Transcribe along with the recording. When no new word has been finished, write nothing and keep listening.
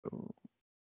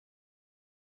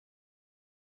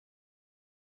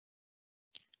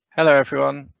Hello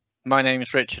everyone, my name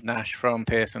is Richard Nash from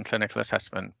Pearson Clinical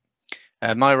Assessment.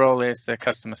 My role is the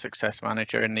Customer Success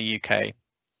Manager in the UK.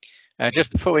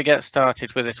 Just before we get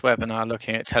started with this webinar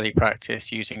looking at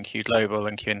telepractice using Q Global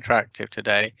and Q Interactive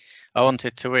today, I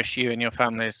wanted to wish you and your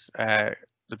families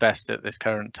the best at this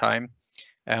current time,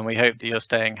 and we hope that you're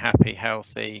staying happy,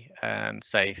 healthy and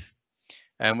safe.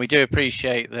 We do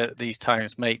appreciate that these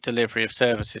times make delivery of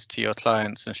services to your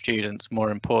clients and students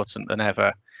more important than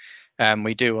ever.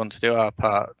 We do want to do our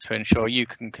part to ensure you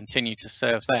can continue to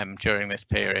serve them during this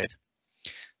period.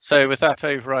 So with that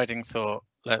overriding thought,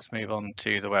 let's move on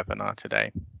to the webinar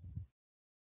today.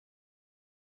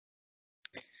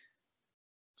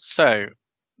 So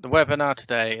the webinar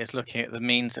today is looking at the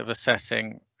means of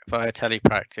assessing via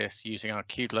telepractice using our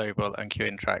Q Global and Q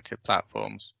Interactive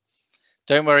platforms.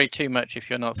 Don't worry too much if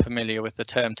you're not familiar with the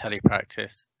term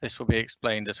telepractice. This will be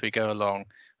explained as we go along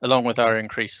with our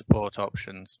increased support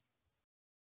options.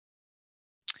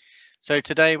 So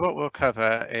today what we'll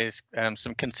cover is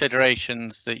some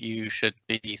considerations that you should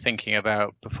be thinking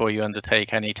about before you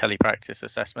undertake any telepractice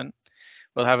assessment.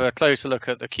 We'll have a closer look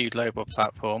at the Q Global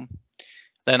platform.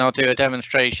 Then I'll do a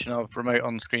demonstration of remote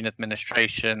on-screen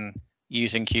administration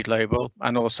using Q Global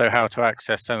and also how to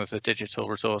access some of the digital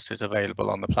resources available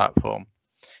on the platform.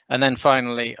 And then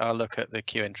finally, I'll look at the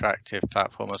Q Interactive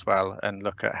platform as well and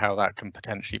look at how that can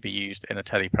potentially be used in a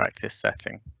telepractice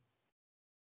setting.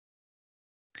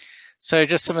 So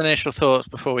just some initial thoughts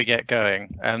before we get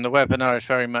going. The webinar is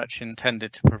very much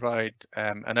intended to provide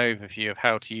an overview of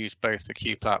how to use both the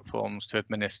Q platforms to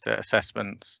administer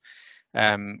assessments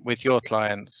with your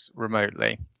clients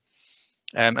remotely.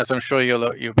 As I'm sure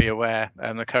you'll be aware,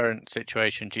 the current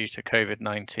situation due to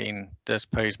COVID-19 does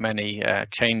pose many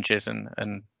changes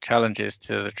and challenges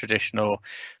to the traditional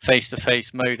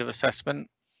face-to-face mode of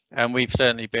assessment. And we've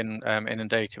certainly been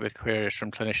inundated with queries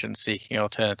from clinicians seeking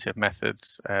alternative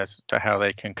methods as to how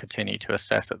they can continue to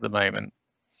assess at the moment.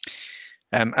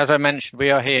 As I mentioned,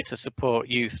 we are here to support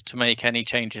youth to make any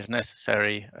changes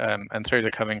necessary, and through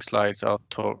the coming slides, I'll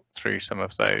talk through some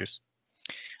of those.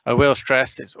 I will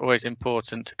stress it's always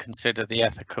important to consider the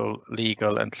ethical,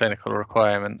 legal and clinical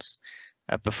requirements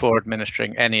before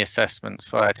administering any assessments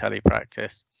via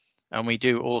telepractice. And we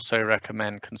do also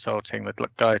recommend consulting the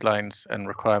guidelines and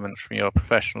requirements from your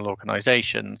professional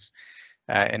organisations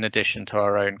in addition to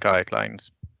our own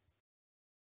guidelines.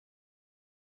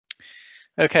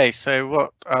 Okay, so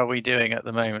what are we doing at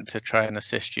the moment to try and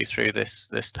assist you through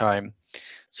this time?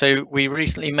 So we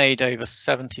recently made over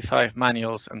 75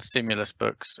 manuals and stimulus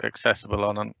books accessible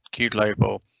on Q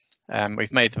Global.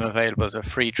 We've made them available as a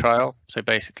free trial, so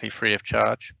basically free of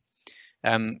charge.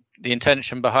 The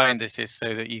intention behind this is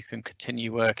so that you can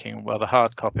continue working while the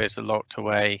hard copies are locked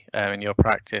away in your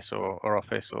practice or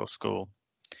office or school.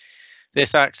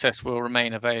 This access will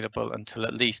remain available until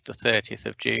at least the 30th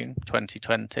of June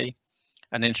 2020,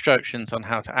 and instructions on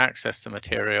how to access the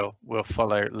material will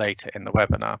follow later in the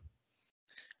webinar.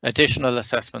 Additional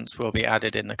assessments will be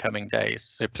added in the coming days,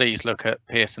 so please look at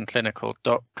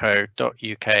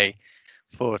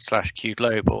pearsonclinical.co.uk/Q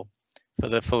Global for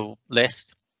the full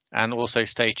list. And also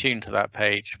stay tuned to that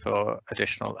page for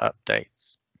additional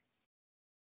updates.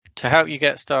 To help you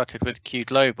get started with Q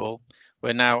Global,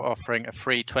 we're now offering a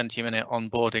free 20-minute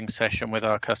onboarding session with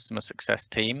our customer success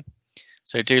team.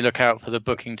 So do look out for the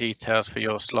booking details for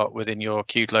your slot within your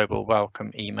Q Global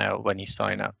welcome email when you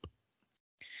sign up.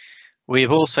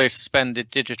 We've also suspended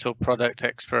digital product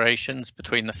expirations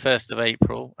between the 1st of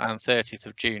April and 30th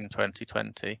of June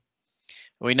 2020.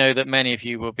 We know that many of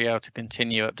you will be able to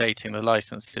continue updating the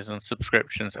licenses and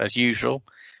subscriptions as usual,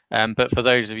 but for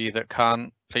those of you that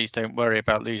can't, please don't worry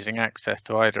about losing access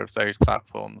to either of those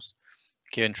platforms,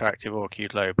 Q Interactive or Q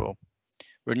Global.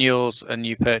 Renewals and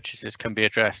new purchases can be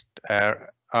addressed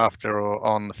after or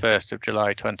on the 1st of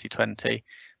July 2020,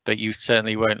 but you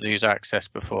certainly won't lose access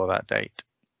before that date.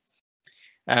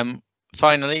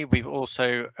 Finally, we've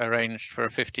also arranged for a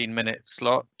 15-minute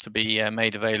slot to be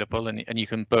made available, and you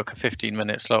can book a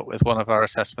 15-minute slot with one of our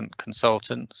assessment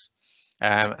consultants,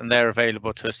 and they're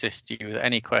available to assist you with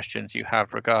any questions you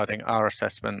have regarding our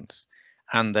assessments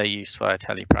and their use via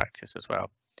telepractice as well.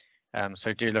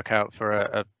 So do look out for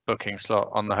a booking slot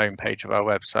on the homepage of our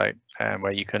website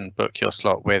where you can book your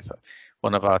slot with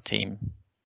one of our team.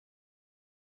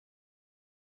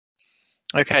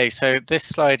 Okay, so this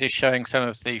slide is showing some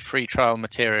of the free trial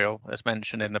material as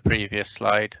mentioned in the previous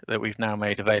slide that we've now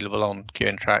made available on Q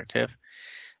Interactive.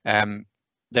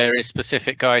 There is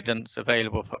specific guidance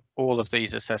available for all of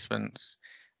these assessments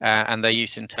and their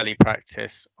use in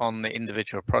telepractice on the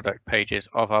individual product pages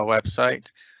of our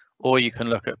website, or you can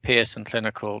look at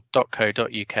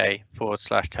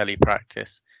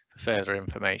pearsonclinical.co.uk/telepractice further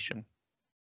information.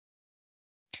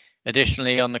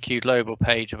 Additionally, on the Q Global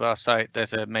page of our site,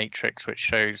 there's a matrix which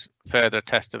shows further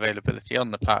test availability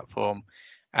on the platform,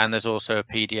 and there's also a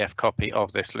PDF copy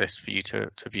of this list for you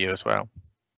to view as well.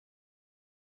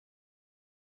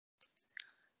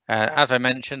 As I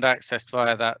mentioned, accessed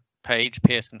via that page,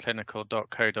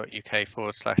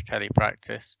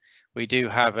 pearsonclinical.co.uk/telepractice. We do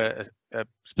have a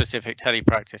specific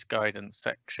telepractice guidance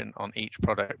section on each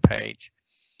product page.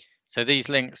 So these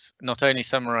links not only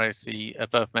summarize the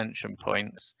above mentioned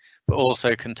points, but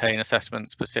also contain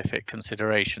assessment-specific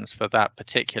considerations for that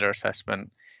particular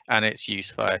assessment and its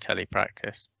use via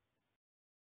telepractice.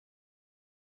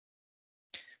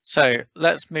 So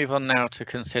let's move on now to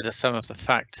consider some of the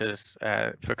factors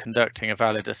for conducting a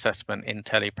valid assessment in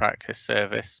telepractice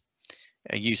service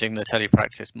using the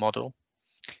telepractice model.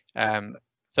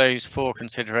 Those 4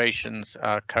 considerations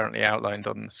are currently outlined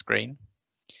on the screen.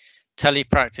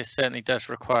 Telepractice certainly does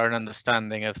require an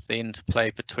understanding of the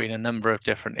interplay between a number of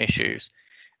different issues,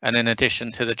 and in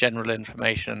addition to the general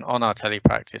information on our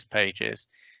telepractice pages,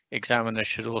 examiners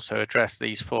should also address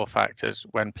these 4 factors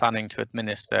when planning to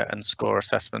administer and score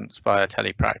assessments via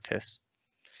telepractice.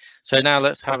 So now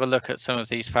let's have a look at some of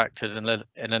these factors in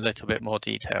a little bit more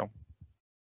detail.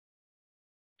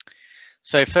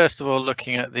 So first of all,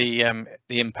 looking at the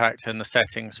impact and the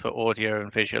settings for audio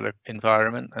and visual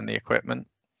environment and the equipment.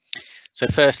 So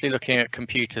firstly, looking at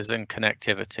computers and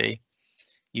connectivity,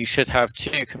 you should have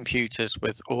 2 computers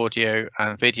with audio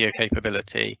and video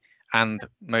capability, and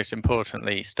most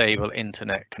importantly, stable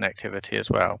internet connectivity as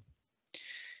well.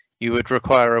 You would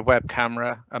require a web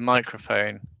camera, a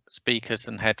microphone, speakers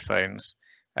and headphones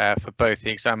for both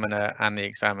the examiner and the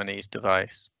examinee's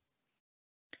device.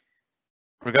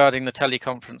 Regarding the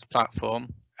teleconference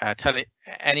platform,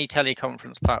 any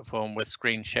teleconference platform with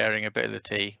screen sharing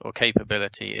ability or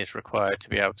capability is required to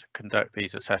be able to conduct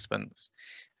these assessments.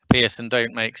 Pearson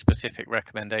don't make specific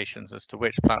recommendations as to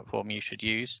which platform you should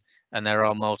use, and there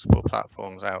are multiple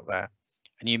platforms out there.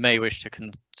 And you may wish to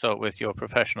consult with your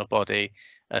professional body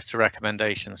as to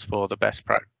recommendations for the best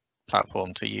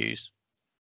platform to use.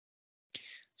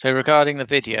 So regarding the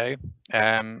video,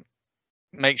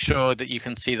 make sure that you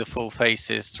can see the full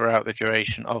faces throughout the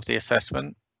duration of the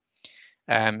assessment.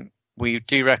 We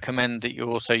do recommend that you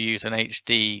also use an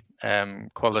HD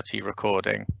quality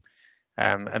recording,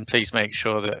 and please make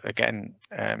sure that, again,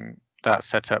 that's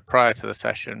set up prior to the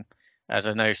session, as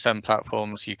I know some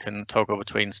platforms you can toggle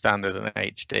between standard and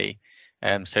HD,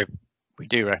 so we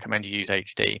do recommend you use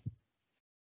HD.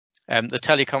 The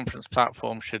teleconference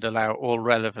platform should allow all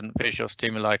relevant visual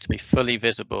stimuli to be fully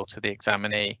visible to the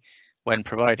examinee when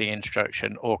providing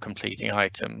instruction or completing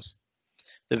items.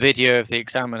 The video of the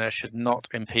examiner should not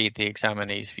impede the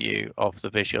examinee's view of the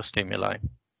visual stimuli.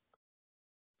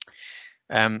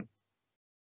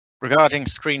 Regarding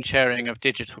screen sharing of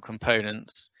digital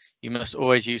components, you must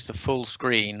always use the full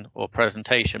screen or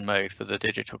presentation mode for the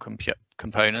digital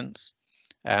components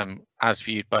as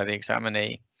viewed by the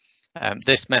examinee.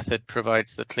 This method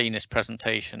provides the cleanest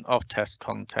presentation of test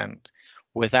content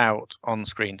without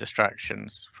on-screen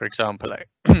distractions. For example,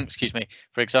 excuse me,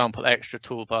 for example, extra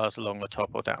toolbars along the top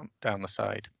or down the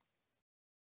side.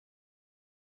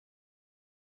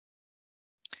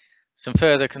 Some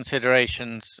further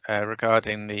considerations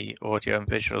regarding the audio and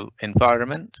visual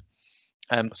environment.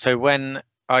 So when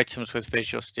items with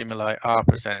visual stimuli are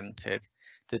presented,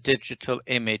 the digital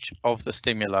image of the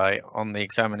stimuli on the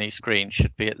examinee screen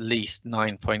should be at least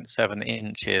 9.7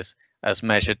 inches as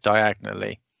measured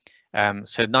diagonally.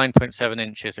 So 9.7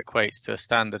 inches equates to a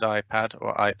standard iPad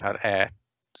or iPad Air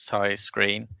size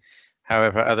screen.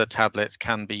 However, other tablets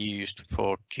can be used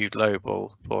for Q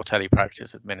Global for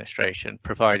telepractice administration,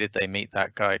 provided they meet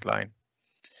that guideline.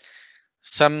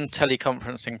 Some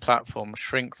teleconferencing platforms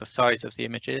shrink the size of the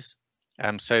images,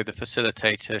 so the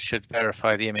facilitator should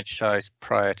verify the image size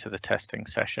prior to the testing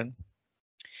session.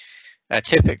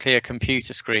 Typically, a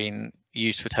computer screen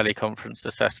used for teleconference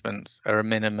assessments are a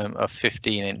minimum of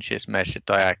 15 inches measured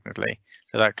diagonally.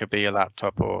 So that could be a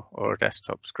laptop or a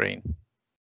desktop screen.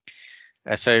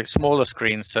 So smaller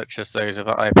screens such as those of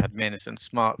iPad minis and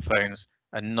smartphones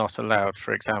are not allowed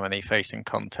for examinee facing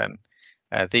content.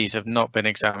 These have not been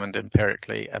examined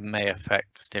empirically and may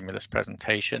affect the stimulus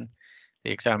presentation,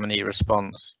 the examinee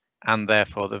response, and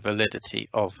therefore the validity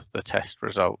of the test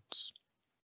results.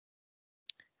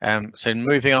 So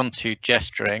moving on to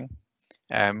gesturing.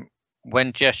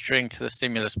 When gesturing to the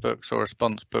stimulus books or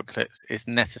response booklets is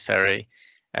necessary,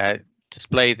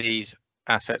 display these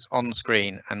assets on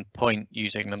screen and point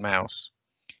using the mouse.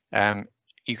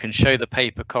 You can show the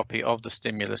paper copy of the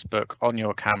stimulus book on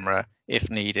your camera if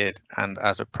needed and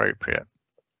as appropriate.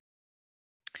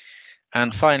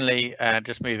 And finally,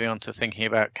 just moving on to thinking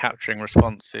about capturing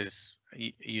responses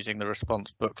using the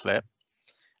response booklet.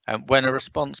 When a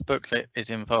response booklet is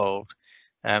involved,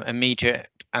 immediate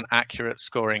and accurate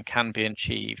scoring can be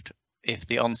achieved if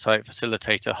the on-site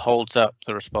facilitator holds up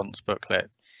the response booklet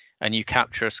and you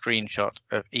capture a screenshot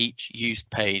of each used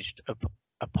page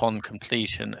upon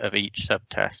completion of each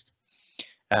subtest.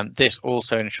 This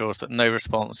also ensures that no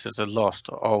responses are lost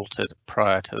or altered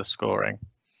prior to the scoring.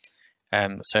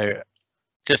 So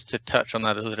just to touch on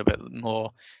that a little bit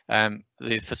more, the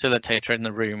facilitator in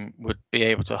the room would be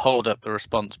able to hold up the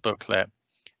response booklet,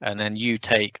 and then you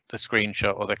take the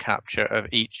screenshot or the capture of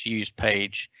each used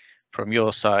page from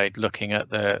your side, looking at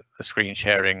the screen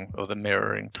sharing or the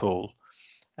mirroring tool.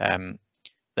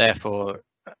 Therefore,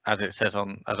 as it says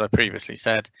as I previously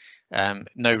said,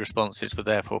 no responses would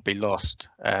therefore be lost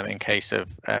in case of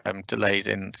delays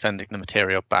in sending the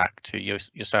material back to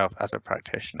yourself as a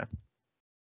practitioner.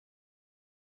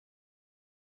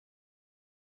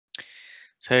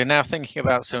 So now thinking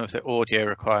about some of the audio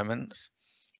requirements,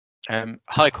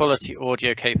 high quality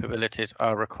audio capabilities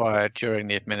are required during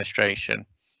the administration.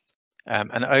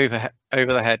 An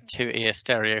over-the-head 2-ear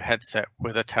stereo headset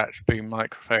with attached boom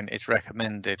microphone is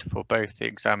recommended for both the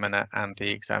examiner and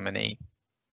the examinee.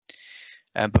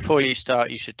 Before you start,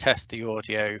 you should test the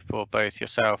audio for both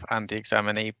yourself and the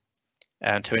examinee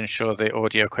to ensure the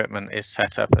audio equipment is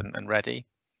set up and ready.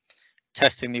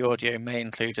 Testing the audio may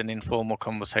include an informal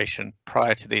conversation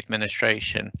prior to the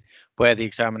administration, where the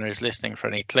examiner is listening for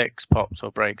any clicks, pops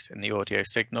or breaks in the audio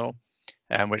signal,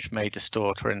 which may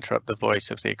distort or interrupt the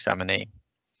voice of the examinee.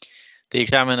 The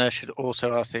examiner should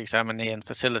also ask the examinee and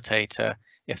facilitator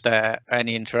if there are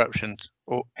any interruptions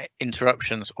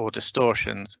or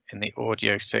distortions in the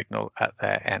audio signal at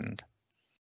their end.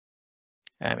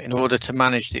 In order to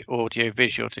manage the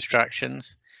audio-visual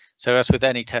distractions, so as with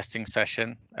any testing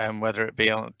session, whether it be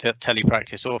on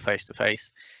telepractice or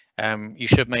face-to-face, you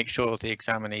should make sure the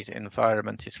examinee's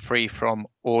environment is free from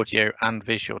audio and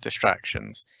visual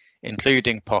distractions,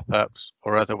 including pop-ups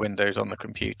or other windows on the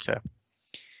computer.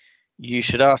 You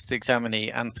should ask the examinee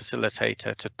and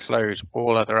facilitator to close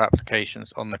all other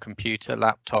applications on the computer,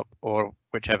 laptop, or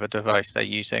whichever device they're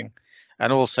using,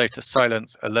 and also to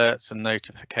silence alerts and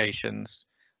notifications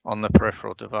on the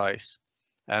peripheral device.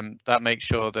 That makes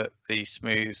sure that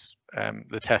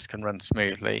the test can run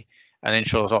smoothly and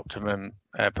ensures optimum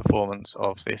performance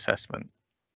of the assessment.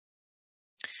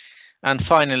 And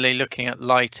finally, looking at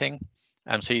lighting.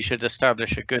 So you should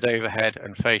establish a good overhead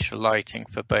and facial lighting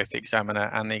for both the examiner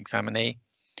and the examinee,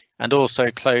 and also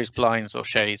close blinds or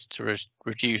shades to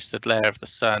reduce the glare of the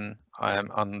sun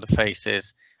on the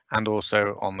faces and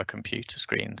also on the computer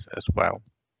screens as well.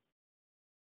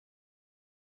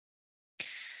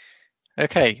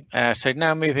 Okay, so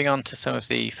now moving on to some of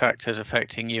the factors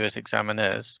affecting you as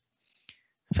examiners.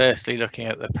 Firstly, looking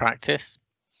at the practice.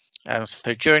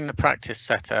 So during the practice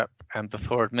setup and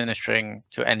before administering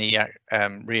to any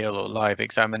real or live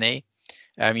examinee,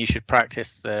 you should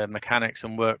practice the mechanics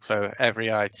and workflow of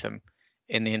every item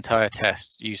in the entire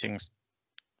test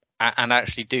and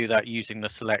actually do that using the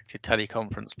selected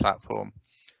teleconference platform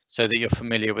so that you're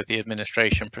familiar with the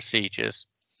administration procedures.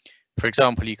 For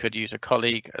example, you could use a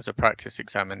colleague as a practice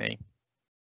examinee.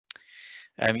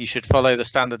 You should follow the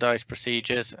standardized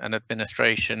procedures and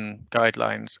administration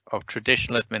guidelines of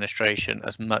traditional administration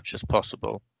as much as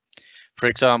possible. For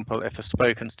example, if a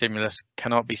spoken stimulus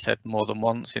cannot be said more than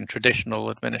once in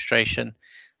traditional administration,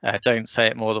 don't say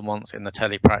it more than once in the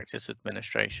telepractice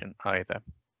administration either.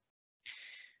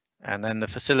 And then the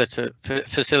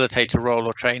facilitator role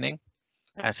or training.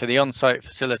 So the on-site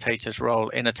facilitator's role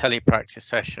in a telepractice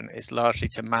session is largely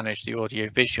to manage the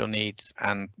audio-visual needs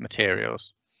and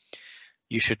materials.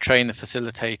 You should train the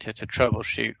facilitator to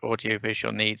troubleshoot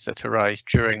audio-visual needs that arise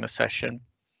during the session,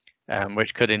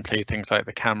 which could include things like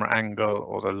the camera angle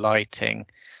or the lighting,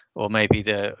 or maybe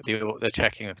the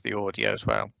checking of the audio as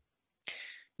well.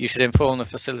 You should inform the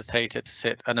facilitator to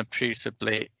sit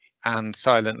unobtrusively and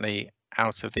silently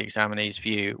out of the examinee's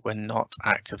view when not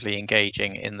actively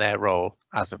engaging in their role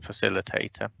as a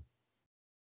facilitator.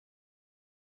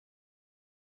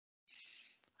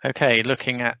 Okay,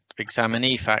 looking at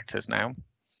examinee factors now.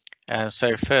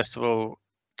 So first of all,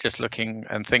 just looking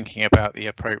and thinking about the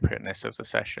appropriateness of the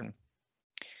session.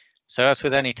 So as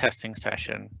with any testing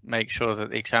session, make sure that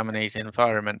the examinee's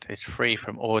environment is free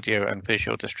from audio and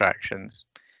visual distractions,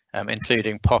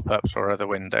 including pop-ups or other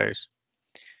windows.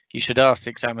 You should ask the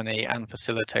examinee and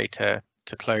facilitator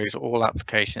to close all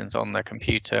applications on their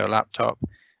computer or laptop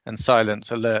and silence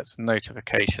alerts and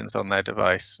notifications on their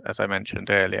device, as I mentioned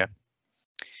earlier.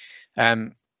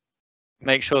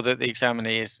 make sure that the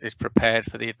examinee is prepared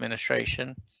for the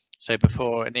administration. So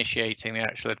before initiating the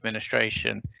actual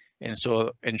administration,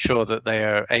 ensure that they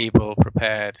are able,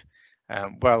 prepared,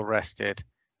 well rested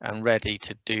and ready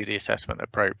to do the assessment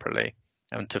appropriately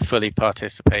and to fully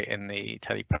participate in the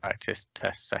telepractice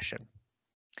test session.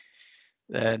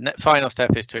 The final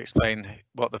step is to explain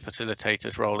what the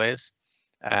facilitator's role is,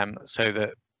 so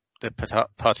that the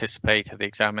participator, the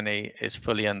examinee, is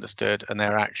fully understood and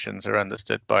their actions are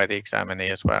understood by the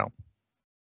examinee as well.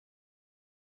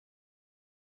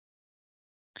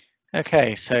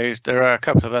 Okay, so there are a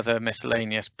couple of other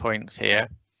miscellaneous points here.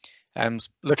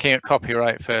 Looking at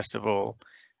copyright first of all,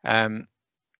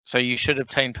 so you should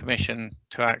obtain permission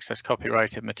to access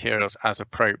copyrighted materials as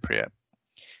appropriate.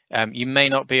 You may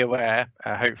not be aware,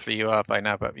 hopefully you are by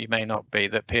now, but you may not be,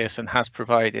 that Pearson has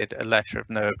provided a letter of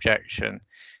no objection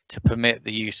to permit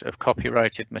the use of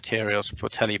copyrighted materials for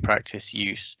telepractice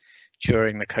use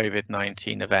during the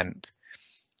COVID-19 event.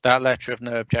 That letter of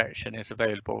no objection is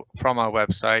available from our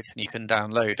website, and you can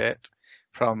download it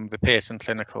from the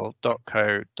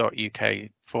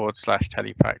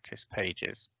pearsonclinical.co.uk/telepractice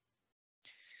pages.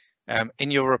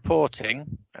 In your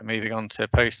reporting, moving on to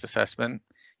post-assessment,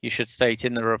 you should state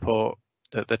in the report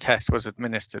that the test was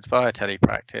administered via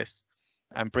telepractice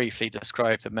and briefly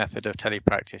describe the method of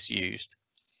telepractice used.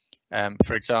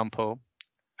 For example,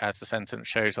 as the sentence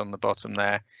shows on the bottom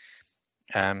there,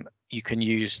 you can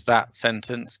use that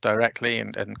sentence directly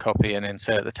and copy and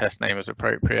insert the test name as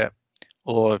appropriate,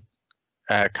 or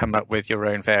come up with your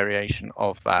own variation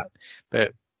of that.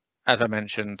 But as I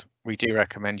mentioned, we do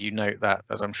recommend you note that,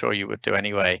 as I'm sure you would do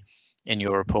anyway, in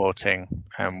your reporting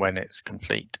when it's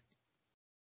complete.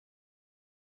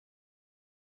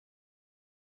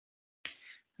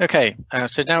 Okay,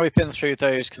 so now we've been through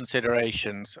those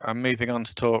considerations, I'm moving on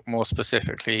to talk more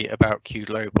specifically about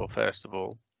QGlobal first of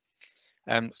all.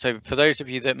 So for those of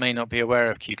you that may not be aware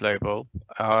of QGlobal,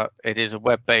 it is a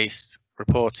web-based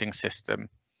reporting system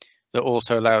that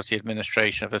also allows the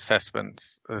administration of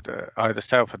assessments that are either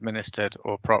self-administered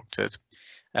or proctored.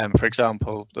 For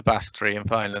example, the BASC3 and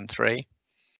Vineland 3.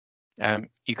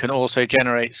 You can also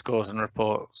generate scores and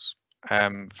reports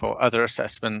for other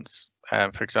assessments,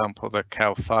 for example, the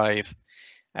CAL5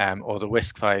 or the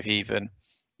WISC5 even.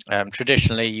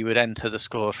 Traditionally, you would enter the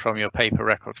scores from your paper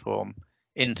record form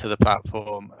into the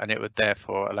platform, and it would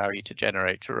therefore allow you to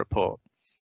generate a report.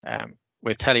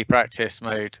 With telepractice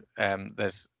mode,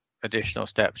 there's additional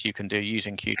steps you can do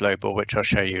using QGlobal, which I'll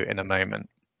show you in a moment.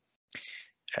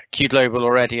 QGlobal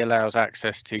already allows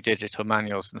access to digital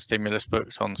manuals and stimulus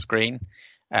books on screen.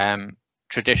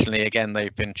 Traditionally, again,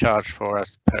 they've been charged for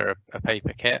as per a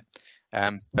paper kit,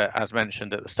 but as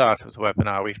mentioned at the start of the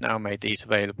webinar, we've now made these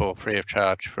available free of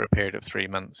charge for a period of 3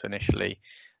 months initially,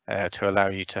 to allow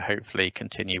you to hopefully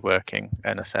continue working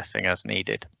and assessing as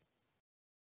needed.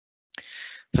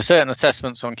 For certain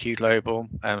assessments on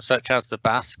QGlobal, such as the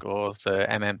BASC or the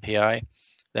MMPI,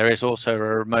 there is also a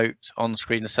remote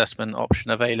on-screen assessment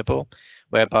option available,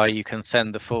 whereby you can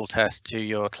send the full test to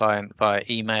your client via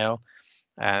email.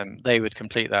 They would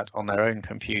complete that on their own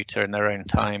computer in their own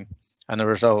time, and the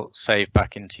results saved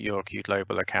back into your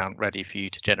QGlobal account, ready for you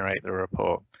to generate the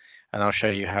report. And I'll show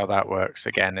you how that works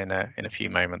again in a few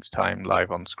moments' time, live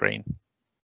on screen.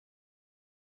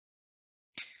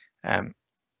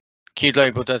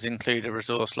 QGlobal does include a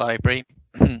resource library.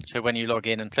 So when you log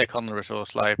in and click on the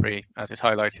resource library, as is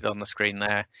highlighted on the screen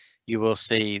there, you will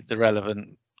see the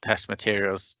relevant test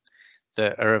materials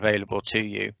that are available to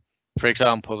you. For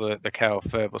example, the CAL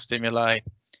verbal stimuli,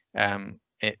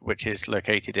 which is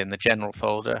located in the general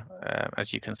folder,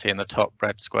 as you can see in the top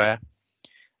red square.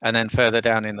 And then further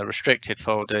down in the restricted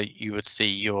folder, you would see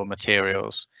your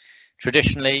materials.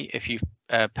 Traditionally, if you've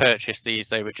purchased these,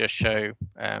 they would just show,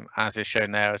 as is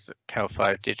shown there, as the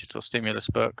CAL5 digital stimulus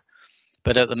book.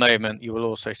 But at the moment, you will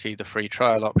also see the free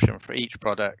trial option for each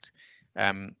product.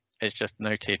 It's just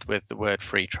noted with the word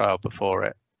free trial before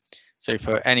it. So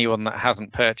for anyone that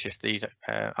hasn't purchased these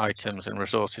items and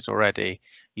resources already,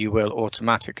 you will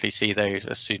automatically see those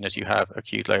as soon as you have a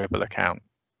QGlobal account.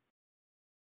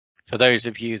 For those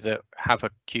of you that have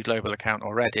a QGlobal account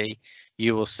already,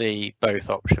 you will see both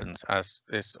options as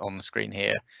is on the screen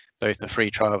here, both the free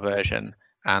trial version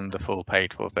and the full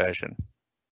paid for version.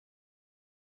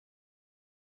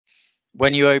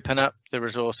 When you open up the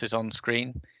resources on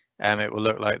screen, it will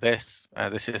look like this.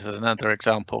 This is another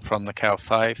example from the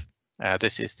CAL5.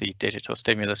 This is the digital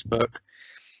stimulus book.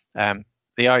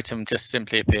 The item just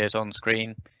simply appears on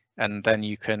screen, and then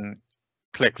you can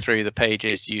click through the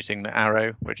pages using the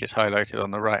arrow, which is highlighted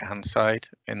on the right hand side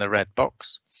in the red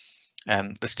box.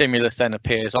 The stimulus then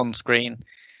appears on screen.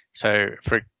 So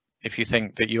for if you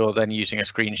think that you're then using a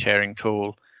screen sharing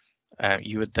tool,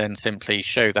 you would then simply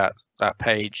show that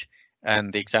page,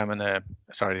 and the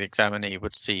examinee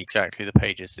would see exactly the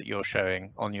pages that you're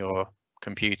showing on your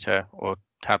computer or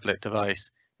tablet device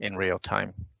in real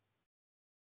time.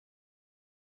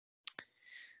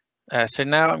 So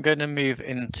now I'm going to move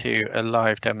into a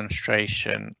live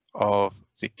demonstration of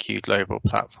the Q Global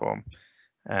platform.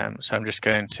 So I'm just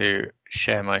going to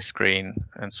share my screen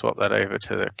and swap that over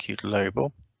to the Q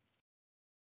Global.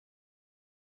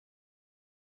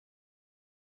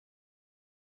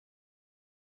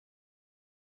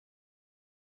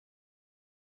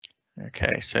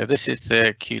 Okay, so this is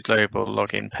the Q Global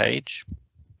login page.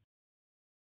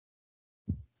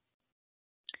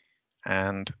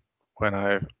 And when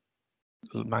I've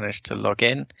managed to log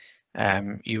in,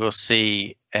 you will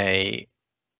see a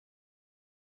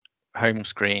home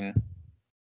screen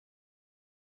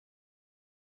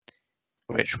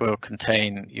which will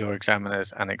contain your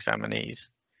examiners and examinees.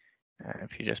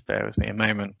 If you just bear with me a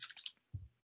moment.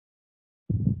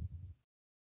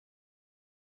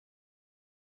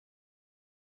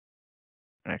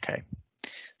 Okay,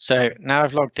 so now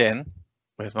I've logged in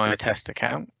with my test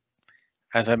account.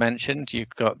 As I mentioned,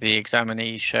 you've got the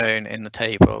examinees shown in the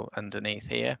table underneath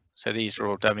here. So these are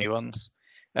all dummy ones.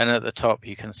 And at the top,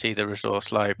 you can see the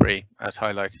resource library as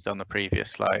highlighted on the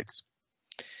previous slides.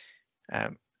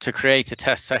 To create a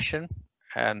test session,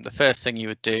 the first thing you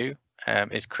would do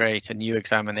is create a new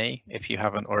examinee if you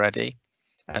haven't already.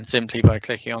 And simply by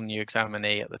clicking on new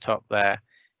examinee at the top there,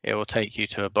 it will take you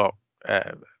to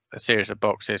a series of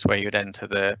boxes where you'd enter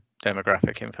the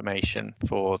demographic information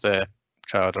for the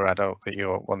child or adult that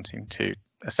you're wanting to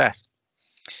assess.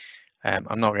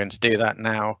 I'm not going to do that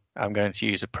now. I'm going to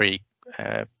use a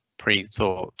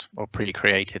pre-thought or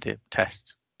pre-created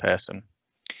test person.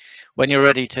 When you're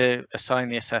ready to assign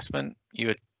the assessment, you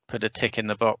would put a tick in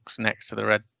the box next to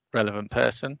the relevant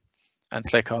person and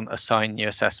click on Assign New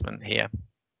Assessment here.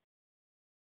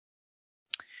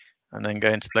 I'm then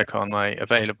going to click on my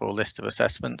available list of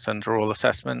assessments under All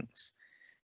Assessments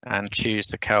and choose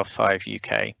the Cal 5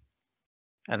 UK.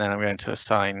 And then I'm going to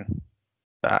assign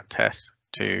that test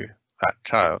to that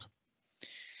child.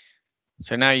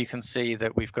 So now you can see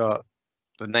that we've got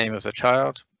the name of the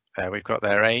child, we've got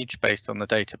their age based on the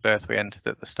date of birth we entered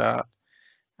at the start,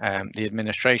 the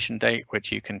administration date,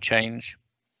 which you can change,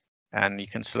 and you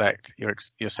can select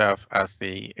yourself as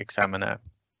the examiner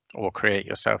or create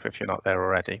yourself if you're not there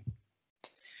already.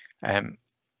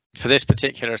 For this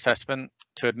particular assessment,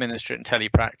 to administer it in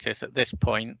Telepractice at this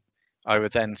point, I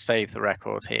would then save the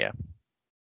record here.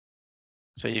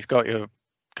 So you've got your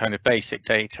kind of basic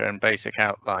data and basic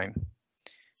outline.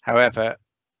 However,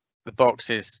 the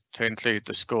boxes to include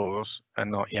the scores are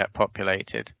not yet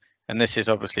populated. And this is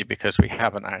obviously because we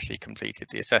haven't actually completed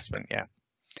the assessment yet.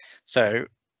 So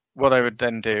what I would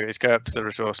then do is go up to the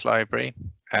resource library,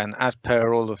 and as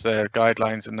per all of the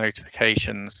guidelines and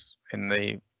notifications in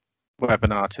the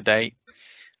webinar to date,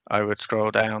 I would scroll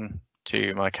down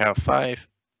to my Cal 5,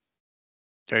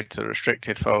 go to the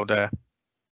restricted folder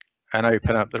and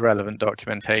open up the relevant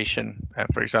documentation,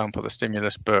 for example, the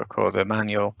stimulus book or the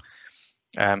manual.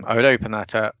 I would open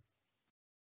that up,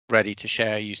 ready to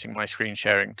share using my screen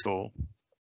sharing tool.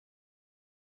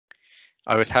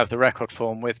 I would have the record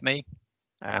form with me,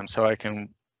 so I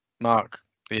can mark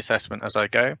the assessment as I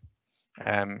go,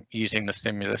 using the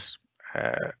stimulus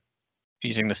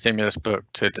book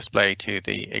to display to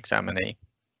the examinee.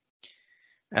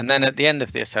 And then at the end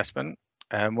of the assessment,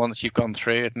 once you've gone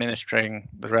through administering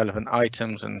the relevant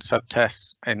items and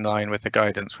subtests in line with the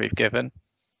guidance we've given,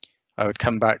 I would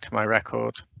come back to my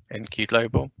record in Q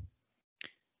Global.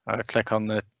 I would click on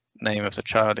the name of the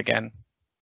child again.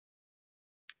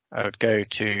 I would go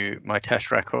to my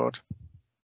test record,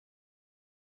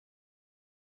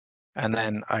 and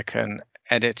then I can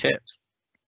edit it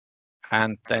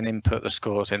and then input the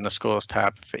scores in the scores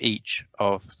tab for each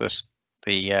of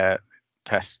the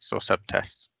tests or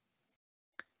subtests.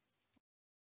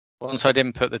 Once I'd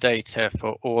input the data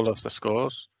for all of the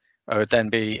scores, I would then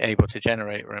be able to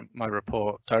generate my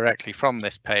report directly from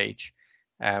this page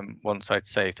once I'd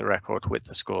saved the record with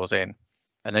the scores in.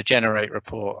 And a generate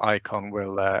report icon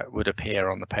would appear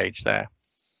on the page there.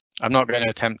 I'm not going to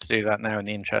attempt to do that now in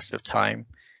the interest of time,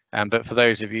 but for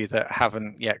those of you that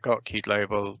haven't yet got Q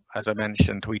Global, as I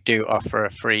mentioned, we do offer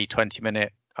a free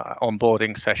 20-minute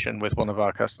onboarding session with one of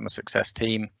our customer success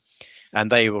team, and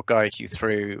they will guide you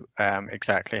through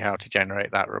exactly how to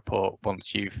generate that report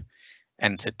once you've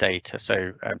entered data.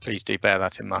 So please do bear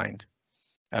that in mind.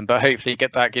 But hopefully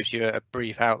that gives you a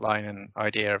brief outline and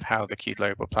idea of how the Q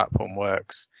Global platform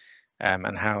works,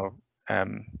 and how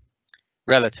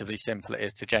relatively simple it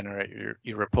is to generate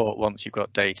your report once you've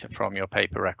got data from your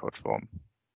paper record form.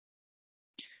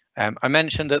 I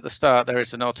mentioned at the start there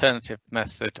is an alternative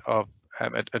method of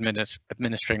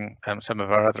administering some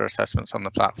of our other assessments on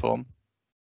the platform,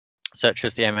 such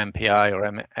as the MMPI or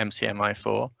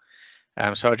MCMI4.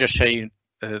 So I'll just show you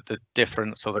the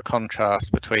difference or the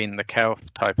contrast between the CALF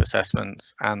type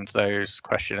assessments and those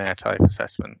questionnaire type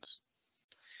assessments.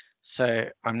 So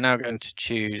I'm now going to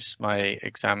choose my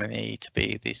examinee to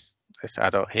be this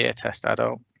adult here, test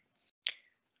adult.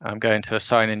 I'm going to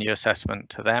assign a new assessment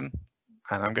to them,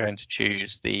 and I'm going to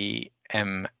choose the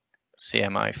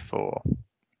MCMI4.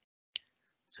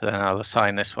 So then I'll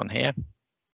assign this one here.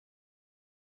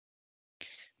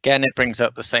 Again, it brings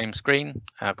up the same screen.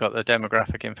 I've got the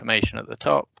demographic information at the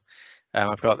top.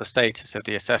 I've got the status of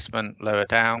the assessment lower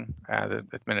down, the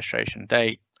administration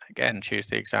date. Again, choose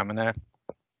the examiner.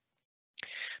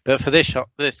 But for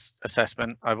this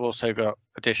assessment, I've also got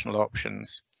additional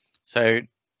options. So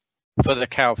for the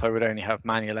CALF, I would only have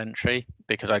manual entry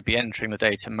because I'd be entering the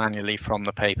data manually from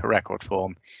the paper record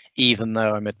form, even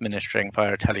though I'm administering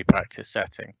via a telepractice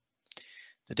setting.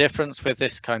 The difference with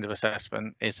this kind of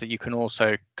assessment is that you can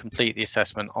also complete the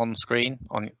assessment on screen.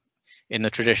 In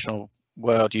the traditional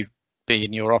world, you'd be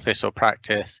in your office or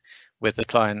practice with the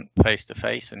client face to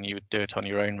face, and you would do it on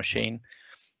your own machine.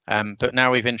 But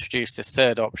now we've introduced this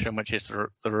third option, which is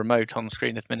the remote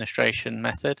on-screen administration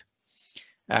method.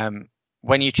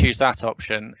 When you choose that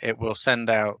option, it will send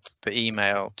out the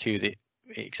email to the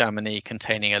examinee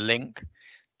containing a link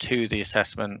to the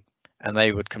assessment, and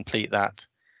they would complete that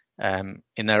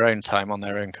in their own time on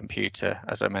their own computer,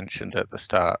 as I mentioned at the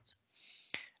start.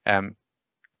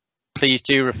 Please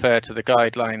do refer to the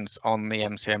guidelines on the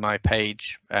MCMI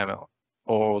page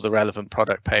or the relevant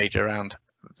product page around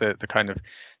the kind of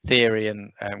theory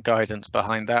and guidance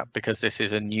behind that, because this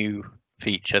is a new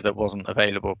feature that wasn't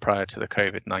available prior to the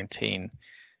COVID-19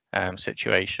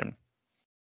 situation.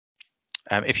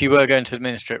 If you were going to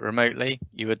administer it remotely,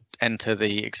 you would enter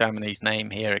the examinee's name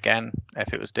here again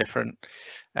if it was different.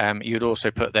 You would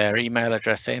also put their email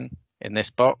address in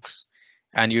this box,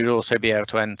 and you'd also be able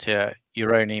to enter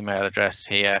your own email address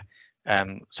here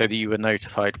so that you were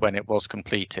notified when it was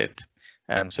completed.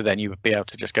 So then you would be able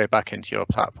to just go back into your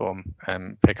platform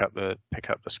and pick up the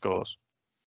scores.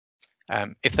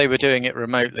 If they were doing it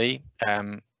remotely,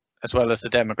 as well as the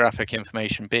demographic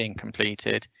information being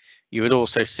completed, you would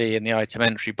also see in the item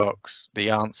entry box the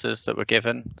answers that were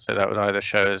given. So that would either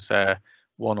show as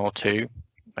 1 or 2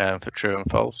 for true and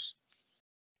false.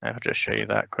 I'll just show you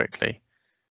that quickly.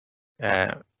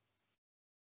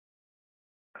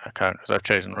 I can't, because I've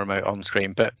chosen remote on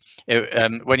screen, but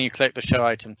when you click the show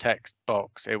item text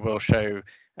box, it will show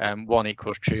 1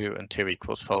 equals true and 2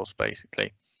 equals false,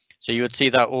 basically. So you would see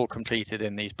that all completed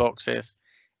in these boxes,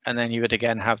 and then you would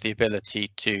again have the ability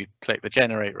to click the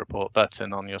generate report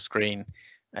button on your screen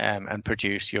and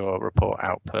produce your report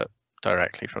output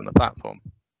directly from the platform.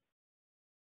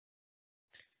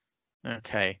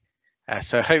 Okay,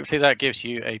 so hopefully that gives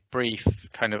you a brief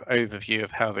kind of overview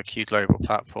of how the Q Global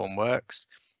platform works.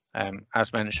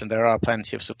 As mentioned, there are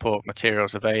plenty of support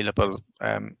materials available,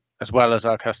 as well as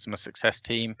our customer success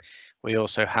team. We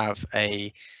also have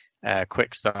a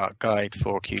quick start guide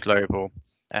for Q Global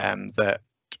that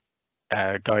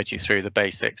guides you through the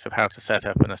basics of how to set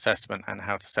up an assessment and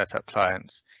how to set up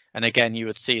clients. And again, you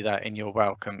would see that in your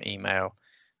welcome email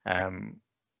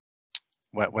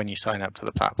when you sign up to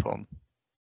the platform.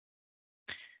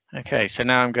 Okay, so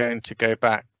now I'm going to go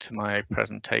back to my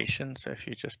presentation. So if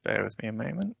you just bear with me a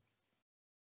moment.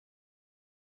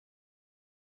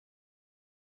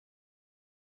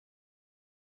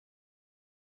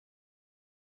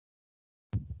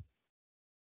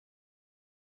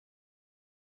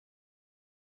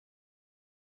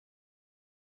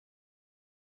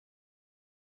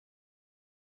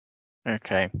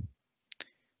 Okay,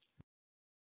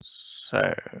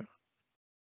 so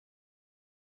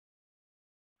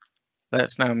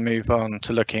let's now move on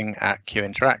to looking at Q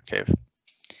Interactive.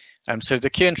 So the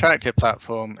Q Interactive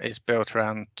platform is built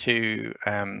around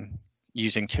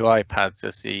using 2 iPads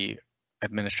as the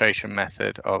administration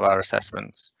method of our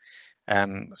assessments.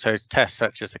 So tests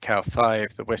such as the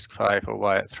CAL5, the WISC5 or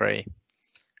WIAT3.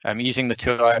 Using the 2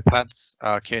 iPads,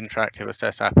 our Q Interactive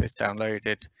Assess app is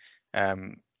downloaded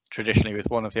traditionally with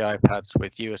one of the iPads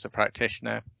with you as a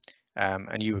practitioner,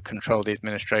 and you would control the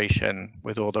administration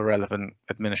with all the relevant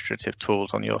administrative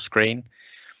tools on your screen.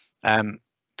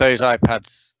 Those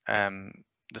iPads,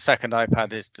 the second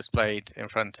iPad is displayed in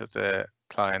front of the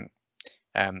client.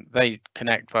 They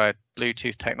connect via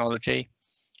Bluetooth technology,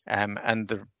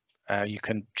 and you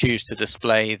can choose to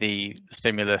display the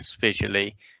stimulus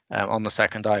visually on the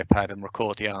second iPad and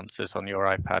record the answers on your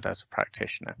iPad as a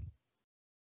practitioner.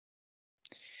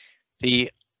 The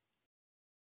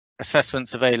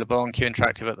assessments available on Q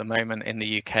Interactive at the moment in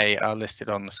the UK are listed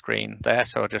on the screen there,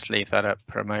 so I'll just leave that up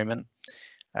for a moment.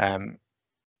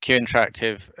 Q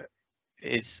Interactive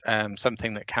is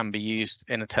something that can be used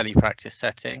in a telepractice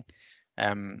setting,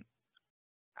 and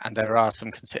there are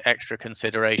some extra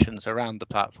considerations around the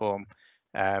platform,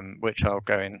 which I'll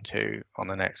go into on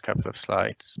the next couple of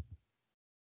slides.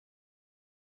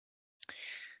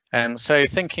 So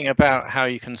thinking about how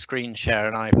you can screen share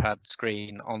an iPad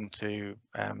screen onto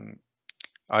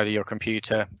either your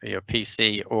computer, your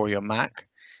PC or your Mac,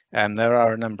 there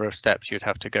are a number of steps you'd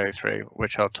have to go through,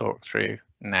 which I'll talk through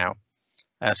now.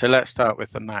 So let's start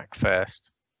with the Mac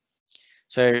first.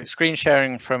 So screen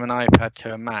sharing from an iPad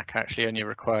to a Mac actually only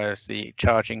requires the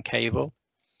charging cable.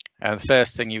 The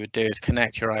first thing you would do is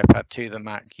connect your iPad to the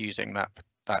Mac using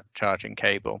that charging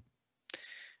cable.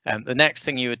 The next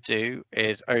thing you would do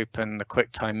is open the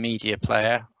QuickTime Media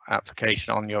Player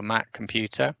application on your Mac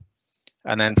computer,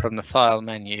 and then from the File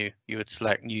menu you would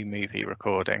select New Movie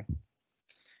Recording.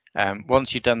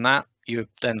 Once you've done that, you would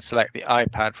then select the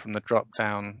iPad from the drop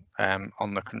down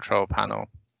on the control panel.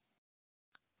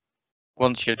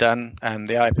 Once you're done,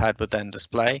 the iPad would then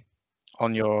display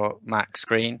on your Mac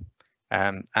screen,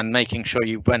 and making sure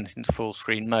you went into full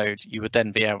screen mode, you would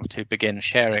then be able to begin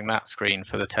sharing that screen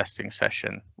for the testing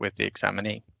session with the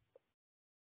examinee.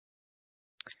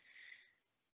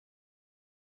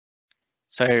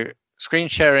 So screen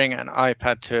sharing an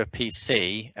iPad to a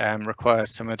PC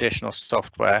requires some additional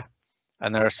software,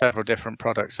 and there are several different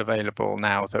products available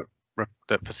now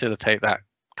that facilitate that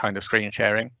kind of screen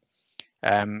sharing.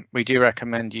 We do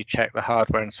recommend you check the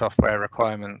hardware and software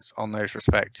requirements on those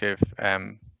respective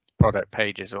product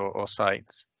pages or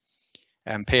sites.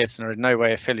 Pearson are in no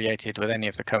way affiliated with any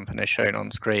of the companies shown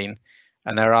on screen,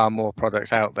 and there are more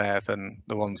products out there than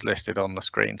the ones listed on the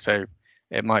screen, so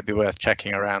it might be worth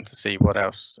checking around to see what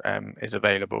else is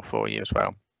available for you as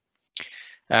well.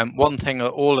 One thing that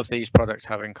all of these products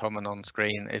have in common on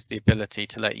screen is the ability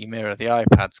to let you mirror the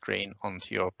iPad screen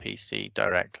onto your PC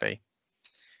directly.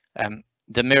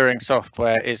 The mirroring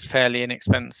software is fairly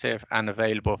inexpensive and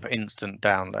available for instant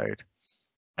download.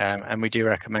 And we do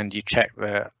recommend you check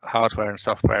the hardware and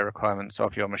software requirements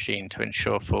of your machine to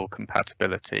ensure full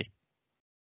compatibility.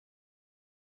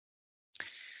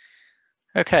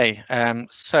 Okay,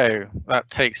 so that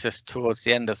takes us towards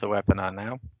the end of the webinar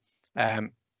now.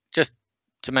 Just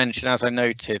to mention, as I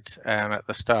noted at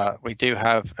the start, we do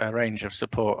have a range of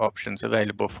support options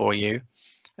available for you.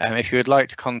 If you would like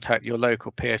to contact your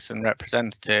local Pearson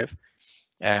representative,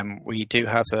 we do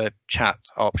have a chat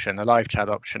option, a live chat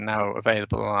option now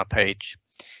available on our page.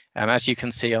 As you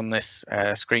can see on this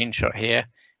screenshot here,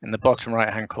 in the bottom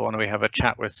right hand corner, we have a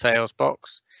chat with sales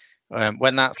box.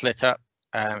 When that's lit up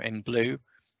in blue,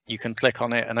 you can click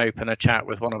on it and open a chat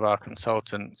with one of our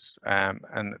consultants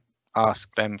and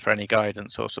ask them for any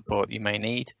guidance or support you may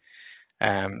need.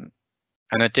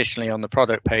 And additionally, on the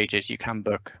product pages, you can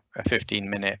book a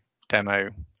 15-minute demo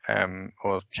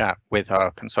or chat with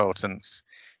our consultants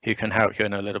who can help you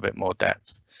in a little bit more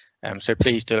depth. So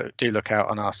please do look out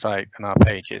on our site and our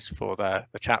pages for the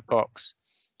chat box,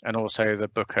 and also the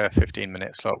book a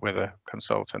 15-minute slot with a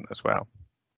consultant as well.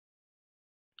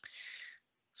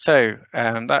 So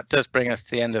that does bring us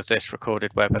to the end of this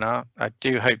recorded webinar. I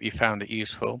do hope you found it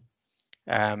useful.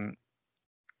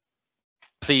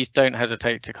 Please don't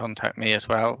hesitate to contact me as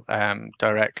well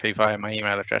directly via my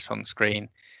email address on the screen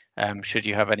should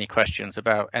you have any questions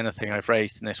about anything I've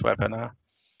raised in this webinar,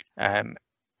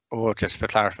 or just for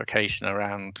clarification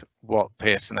around what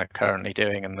Pearson are currently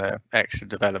doing and the extra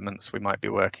developments we might be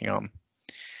working on.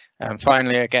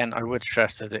 Finally, again, I would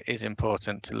stress that it is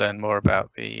important to learn more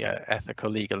about the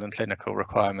ethical, legal and clinical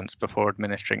requirements before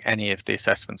administering any of the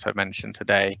assessments I've mentioned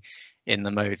today in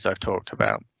the modes I've talked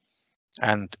about.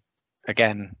 And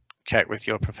again, check with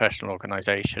your professional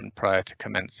organisation prior to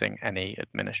commencing any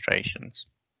administrations.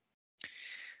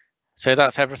 So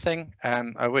that's everything.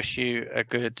 I wish you a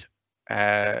good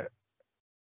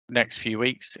next few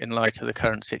weeks in light of the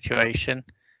current situation,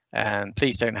 and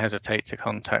please don't hesitate to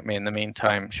contact me in the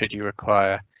meantime should you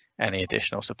require any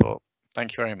additional support.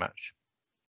 Thank you very much.